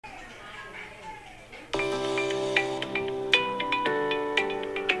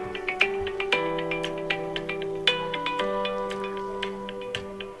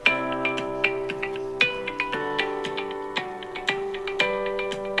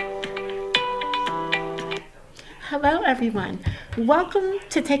Hello, everyone. Welcome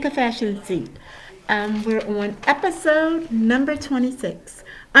to Take a Fashion Seat. We're on episode number 26,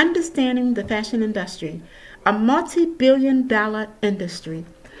 Understanding the Fashion Industry, a multi-billion-dollar industry.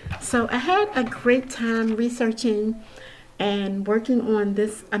 So I had a great time researching and working on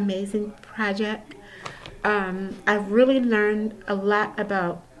this amazing project. I really learned a lot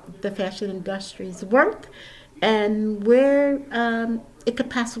about the fashion industry's work and where it could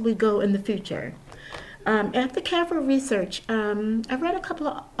possibly go in the future. After careful research, I read a couple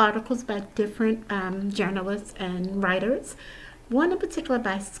of articles by different journalists and writers. One in particular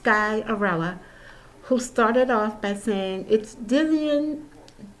by Sky Arella, who started off by saying it's dizzying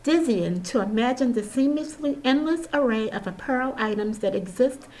to imagine the seamlessly endless array of apparel items that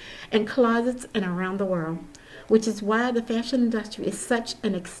exist in closets and around the world, which is why the fashion industry is such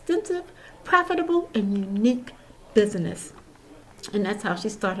an extensive, profitable, and unique business. And that's how she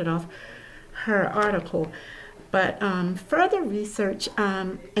started off her article. But further research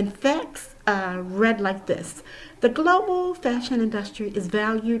and facts read like this. The global fashion industry is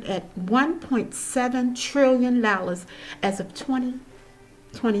valued at $1.7 trillion as of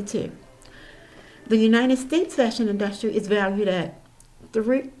 2022. The United States fashion industry is valued at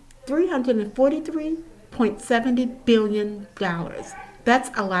 $343.70 billion. That's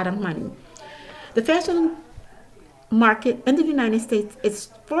a lot of money. The fashion market in the United States is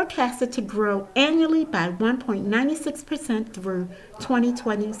forecasted to grow annually by 1.96% through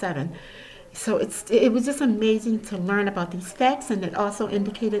 2027. So it was just amazing to learn about these facts, and it also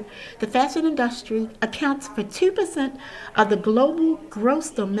indicated the fashion industry accounts for 2% of the global gross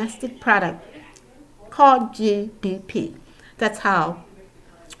domestic product, called GDP. That's how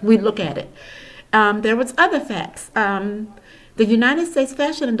we look at it. There was other facts. The United States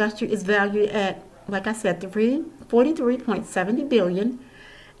fashion industry is valued at, like I said, $43.70 billion.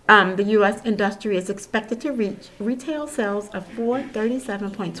 The U.S. industry is expected to reach retail sales of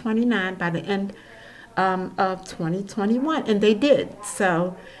 $437.29 by the end of 2021, and they did.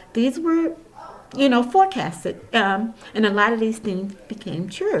 So these were, forecasted, and a lot of these things became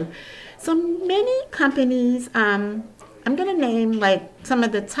true. So many companies, I'm going to name like some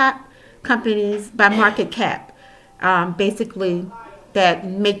of the top companies by market cap, basically that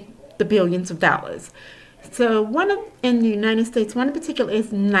make the billions of dollars. So in the United States, one in particular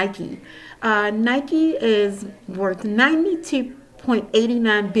is Nike. Nike is worth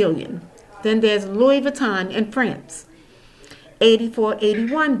 $92.89 billion. Then there's Louis Vuitton in France,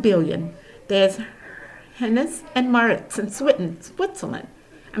 $84.81 billion. There's Hennes and Mauritz in Switzerland.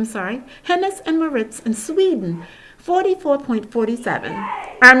 Hennes and Mauritz in Sweden, 44.47.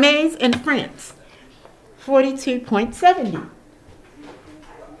 Hermes in France, 42.70.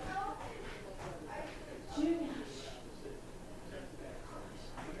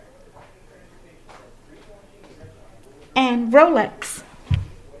 And Rolex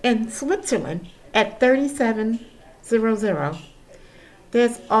in Switzerland at 37.00.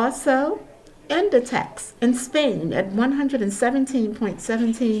 There's also Inditex in Spain at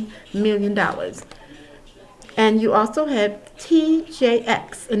 $117.17 million. And you also have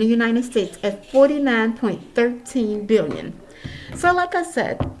TJX in the United States at $49.13 billion. So like I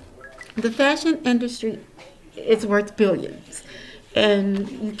said, the fashion industry is worth billions. And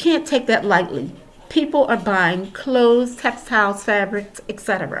you can't take that lightly. People are buying clothes, textiles, fabrics,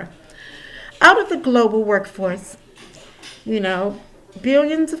 etc. Out of the global workforce,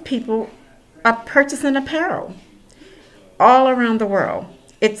 billions of people are purchasing apparel all around the world.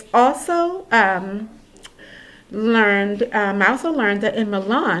 It's also I also learned that in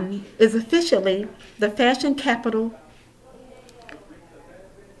Milan is officially the fashion capital,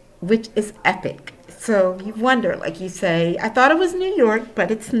 which is epic. So you wonder, like you say, I thought it was New York,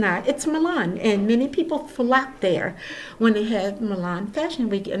 but it's not. It's Milan, and many people flock there when they have Milan Fashion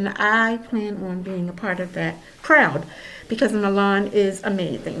Week, and I plan on being a part of that crowd because Milan is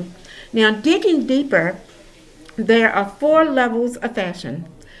amazing. Now, digging deeper, there are 4 levels of fashion.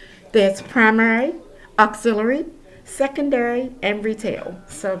 There's primary, auxiliary, secondary, and retail.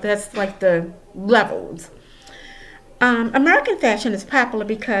 So that's like the levels. American fashion is popular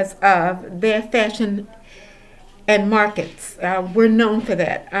because of their fashion and markets. We're known for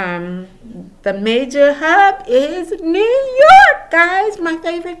that. The major hub is New York, guys, my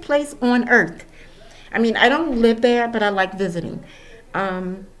favorite place on earth. I mean, I don't live there, but I like visiting.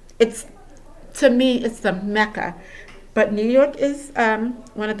 To me, it's the Mecca. But New York is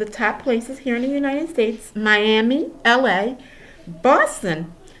one of the top places here in the United States. Miami, LA,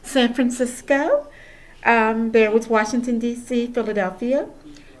 Boston, San Francisco. There was Washington, D.C., Philadelphia,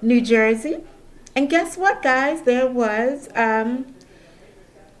 New Jersey. And guess what, guys? There was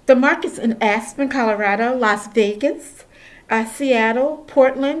The markets in Aspen, Colorado, Las Vegas, Seattle,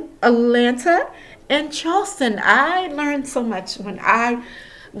 Portland, Atlanta, and Charleston. I learned so much when I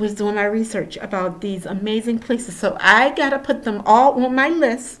was doing my research about these amazing places. So I got to put them all on my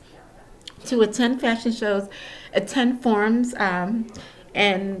list to attend fashion shows, attend forums,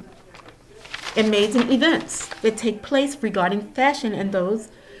 and amazing events that take place regarding fashion in those,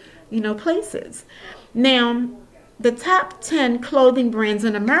 places. Now, the top 10 clothing brands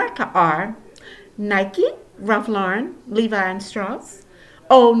in America are Nike, Ralph Lauren, Levi and Strauss,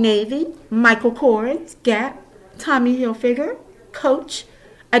 Old Navy, Michael Kors, Gap, Tommy Hilfiger, Coach,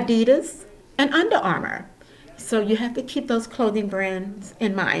 Adidas, and Under Armour. So you have to keep those clothing brands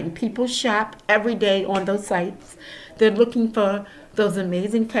in mind. People shop every day on those sites. They're looking for those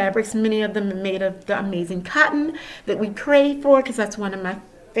amazing fabrics. Many of them are made of the amazing cotton that we crave for, because that's one of my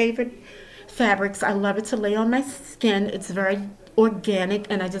favorite fabrics. I love it to lay on my skin. It's very organic,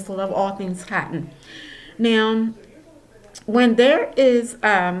 and I just love all things cotton. Now, when there is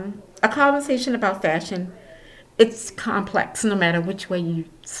a conversation about fashion, it's complex no matter which way you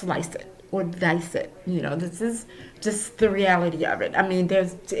slice it or dice it. This is just the reality of it. I mean,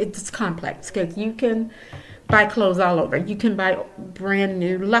 it's complex because you can buy clothes all over. You can buy brand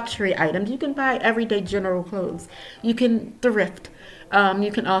new luxury items. You can buy everyday general clothes. You can thrift.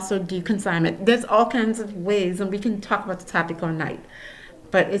 You can also do consignment. There's all kinds of ways, and we can talk about the topic all night.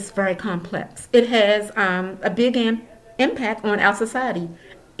 But it's very complex. It has a big impact on our society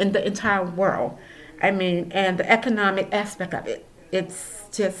in the entire world. I mean, and the economic aspect of it. It's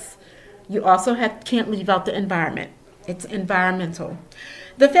just, you also can't leave out the environment. It's environmental.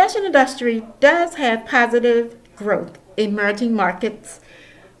 The fashion industry does have positive growth, emerging markets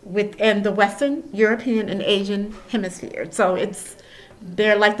within the Western, European, and Asian hemisphere. So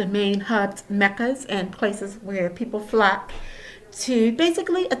they're like the main hubs, meccas, and places where people flock to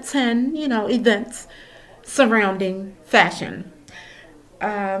basically attend, events surrounding fashion.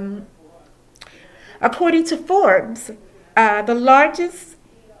 According to Forbes, the largest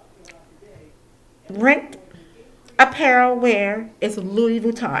ranked apparel wear is Louis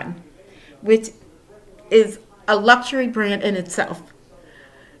Vuitton, which is a luxury brand in itself.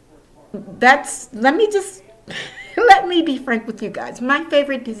 Let me be frank with you guys. My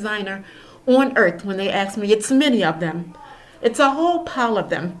favorite designer on earth, when they ask me, it's many of them. It's a whole pile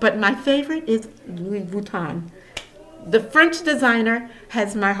of them, but my favorite is Louis Vuitton. The French designer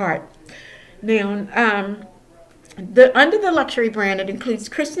has my heart. Now, under the luxury brand, it includes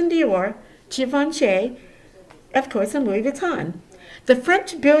Christian Dior, Givenchy, of course, and Louis Vuitton. The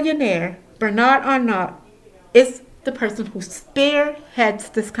French billionaire Bernard Arnault is the person who spearheads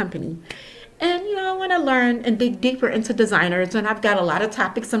this company. And, I want to learn and dig deeper into designers, and I've got a lot of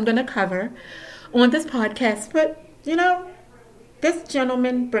topics I'm going to cover on this podcast. But, this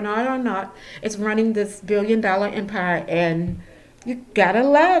gentleman, Bernard Arnault, is running this billion-dollar empire, and you got to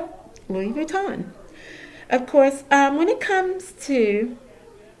love Louis Vuitton. Of course, when it comes to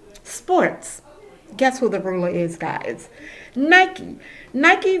sports, guess who the ruler is, guys? Nike.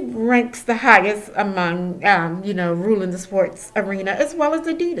 Nike ranks the highest among, ruling the sports arena, as well as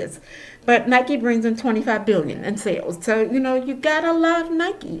Adidas. But Nike brings in $25 billion in sales. So, you gotta love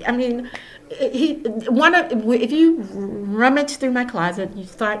Nike. I mean, if you rummage through my closet, you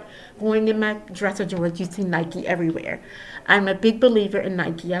start going in my dresser drawers, you see Nike everywhere. I'm a big believer in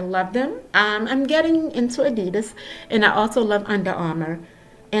Nike. I love them. I'm getting into Adidas, and I also love Under Armour.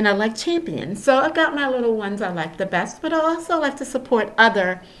 And I like Champion. So I got my little ones I like the best, but I also like to support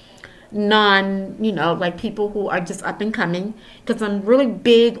other like people who are just up and coming, because I'm really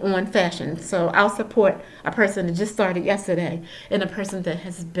big on fashion. So I'll support a person that just started yesterday and a person that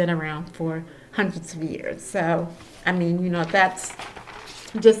has been around for hundreds of years. So, I mean, that's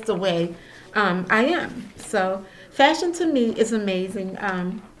just the way I am. So fashion to me is amazing.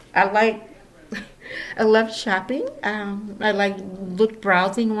 I love shopping. I like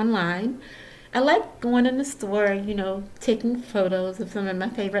browsing online. I like going in the store, taking photos of some of my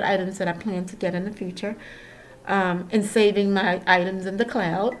favorite items that I plan to get in the future, and saving my items in the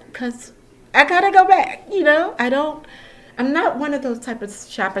cloud, because I gotta go back. I'm not one of those type of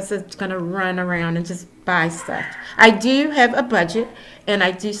shoppers that's gonna run around and just buy stuff. I do have a budget, and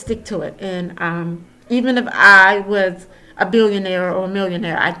I do stick to it. And even if I was a billionaire or a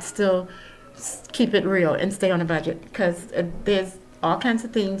millionaire, I'd still keep it real and stay on a budget, because there's all kinds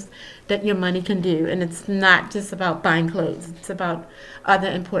of things that your money can do, and it's not just about buying clothes. It's about other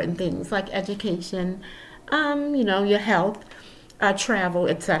important things like education, your health, travel,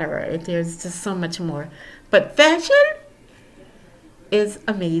 etc. There's just so much more. But fashion is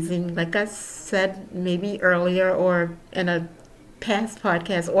amazing. Like I said maybe earlier or in a past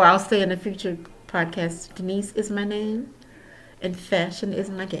podcasts, or I'll say in a future podcast, Denise is my name and fashion is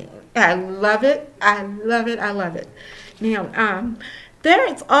my game. I love it. I love it. I love it. Now, there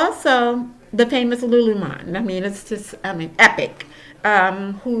is also the famous Lululemon. I mean, it's just, epic.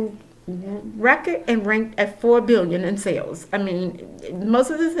 Who record and ranked at 4 billion in sales. I mean,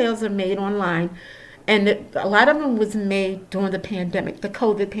 most of the sales are made online, and a lot of them was made during the pandemic, the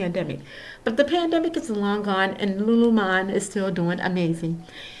COVID pandemic. But the pandemic is long gone, and Lululemon is still doing amazing.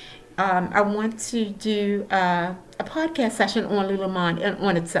 I want to do a podcast session on Lululemon and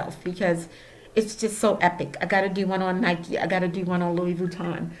on itself because it's just so epic. I got to do one on Nike. I got to do one on Louis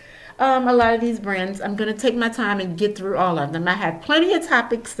Vuitton. A lot of these brands, I'm going to take my time and get through all of them. I have plenty of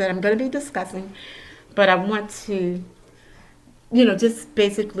topics that I'm going to be discussing, but I want to, just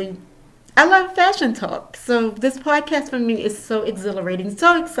basically, I love fashion talk. So this podcast for me is so exhilarating,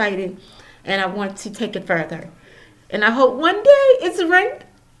 so exciting, and I want to take it further. And I hope one day it's ranked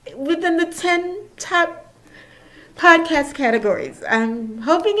within the 10 top podcast categories. I'm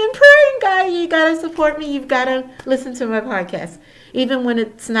hoping and praying, guys. You got to support me. You've got to listen to my podcast. Even when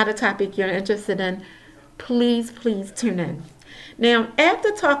it's not a topic you're interested in, please tune in. Now,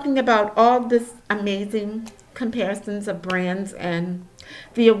 after talking about all this amazing comparisons of brands and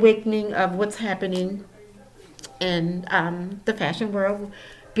the awakening of what's happening in the fashion world,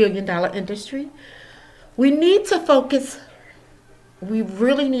 billion-dollar industry, we need to focus. We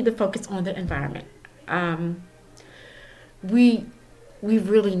really need to focus on the environment. We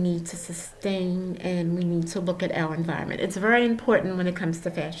really need to sustain, and we need to look at our environment. It's very important when it comes to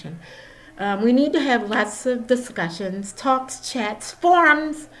fashion. We need to have lots of discussions, talks, chats,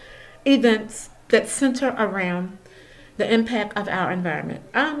 forums, events that center around the impact of our environment.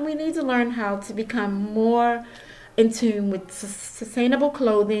 We need to learn how to become more in tune with sustainable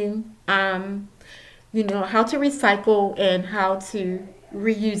clothing, how to recycle and how to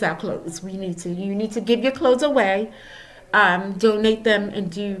reuse our clothes. You need to give your clothes away, donate them,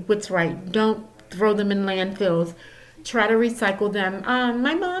 and do what's right. Don't throw them in landfills. Try to recycle them.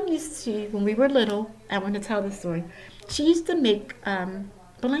 My mom used to, when we were little, I want to tell this story. She used to make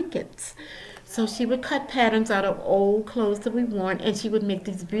blankets. So she would cut patterns out of old clothes that we worn, and she would make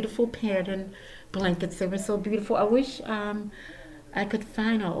these beautiful pattern blankets. They were so beautiful. I wish I could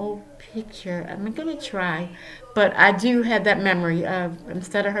find an old picture. I'm going to try. But I do have that memory of,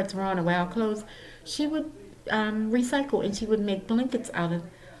 instead of her throwing away our clothes, she would recycle, and she would make blankets out of.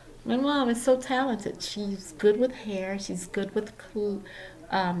 My mom is so talented. She's good with hair. She's good with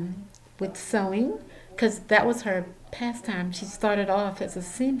sewing, because that was her pastime. She started off as a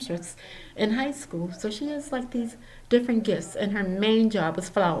seamstress in high school. So she has like these different gifts, and her main job was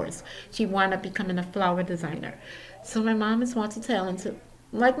flowers. She wound up becoming a flower designer. So my mom is multi-talented,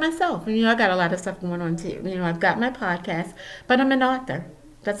 like myself. I got a lot of stuff going on too. I've got my podcast, but I'm an author.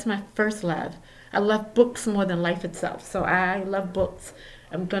 That's my first love. I love books more than life itself. So I love books.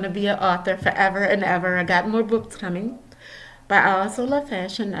 I'm going to be an author forever and ever. I got more books coming. But I also love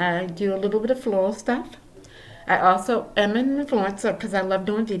fashion. I do a little bit of floral stuff. I also am an influencer because I love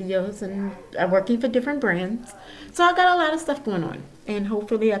doing videos and working for different brands. So I got a lot of stuff going on. And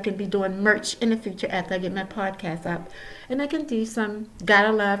hopefully I can be doing merch in the future after I get my podcast up. And I can do some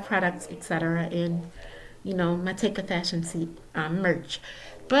Gotta Love products, etc. And, my Take a Fashion Seat merch.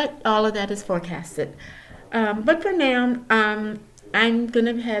 But all of that is forecasted. But for now, I'm going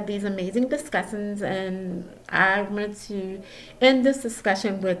to have these amazing discussions, and I wanted to end this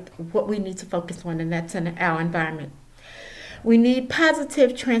discussion with what we need to focus on, and that's in our environment. We need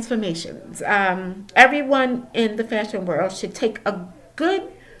positive transformations. Everyone in the fashion world should take a good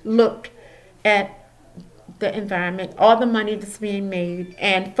look at the environment, all the money that's being made,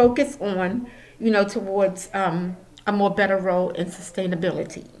 and focus on, towards a more better role in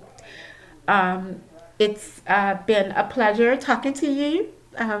sustainability. It's been a pleasure talking to you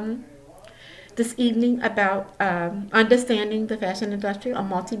this evening about understanding the fashion industry, a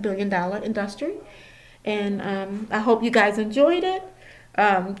multi-billion-dollar industry. And I hope you guys enjoyed it,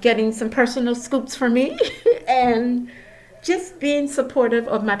 getting some personal scoops from me, and just being supportive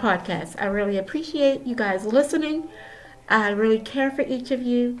of my podcast. I really appreciate you guys listening. I really care for each of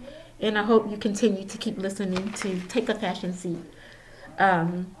you, and I hope you continue to keep listening to Take a Fashion Seat.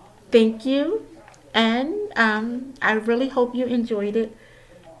 Thank you. And I really hope you enjoyed it.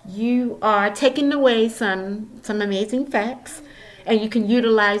 You are taking away some amazing facts, and you can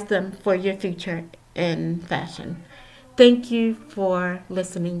utilize them for your future in fashion. Thank you for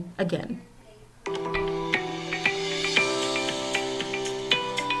listening again.